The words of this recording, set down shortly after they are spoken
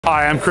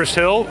Hi, I'm Chris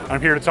Hill.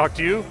 I'm here to talk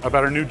to you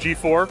about our new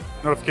G4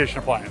 notification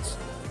appliance.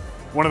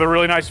 One of the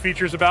really nice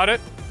features about it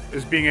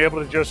is being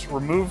able to just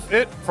remove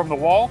it from the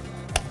wall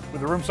with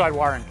the room side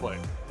wiring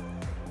plate.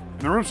 And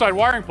the room side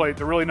wiring plate,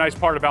 the really nice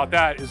part about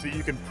that is that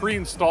you can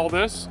pre-install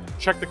this,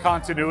 check the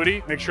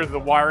continuity, make sure that the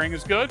wiring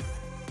is good,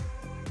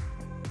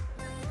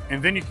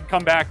 and then you can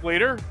come back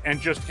later and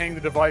just hang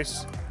the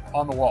device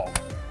on the wall.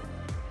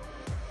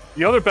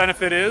 The other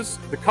benefit is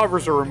the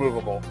covers are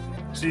removable.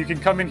 So you can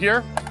come in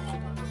here,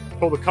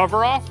 pull the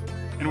cover off,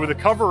 and with the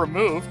cover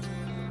removed,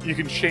 you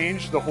can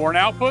change the horn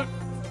output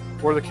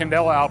or the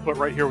candela output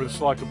right here with the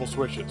selectable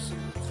switches.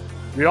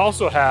 We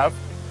also have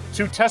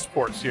 2 test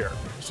ports here.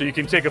 So you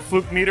can take a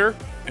fluke meter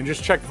and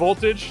just check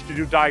voltage to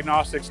do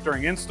diagnostics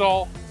during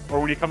install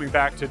or when you're coming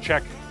back to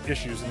check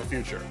issues in the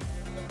future.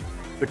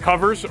 The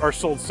covers are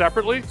sold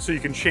separately, so you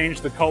can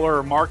change the color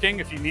or marking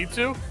if you need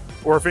to,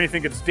 or if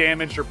anything gets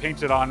damaged or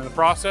painted on in the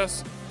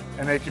process,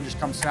 and they can just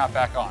come snap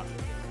back on.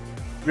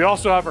 We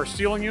also have our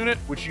ceiling unit,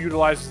 which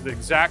utilizes the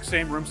exact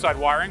same room side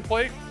wiring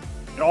plate.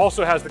 It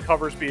also has the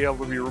covers be able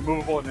to be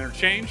removable and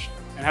interchanged,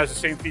 and has the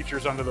same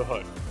features under the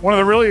hood. One of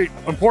the really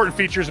important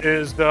features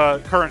is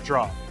the current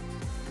draw.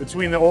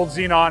 Between the old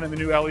xenon and the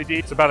new LED,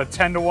 it's about a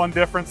 10-to-1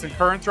 difference in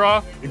current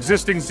draw.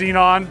 Existing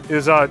xenon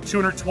is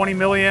 220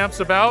 milliamps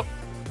about,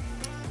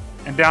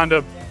 and down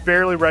to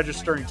barely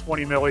registering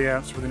 20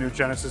 milliamps for the new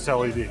Genesis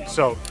LED.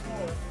 So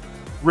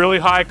really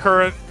high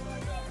current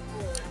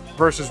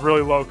versus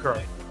really low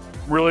current.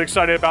 Really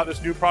excited about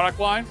this new product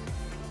line.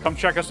 Come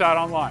check us out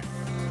online.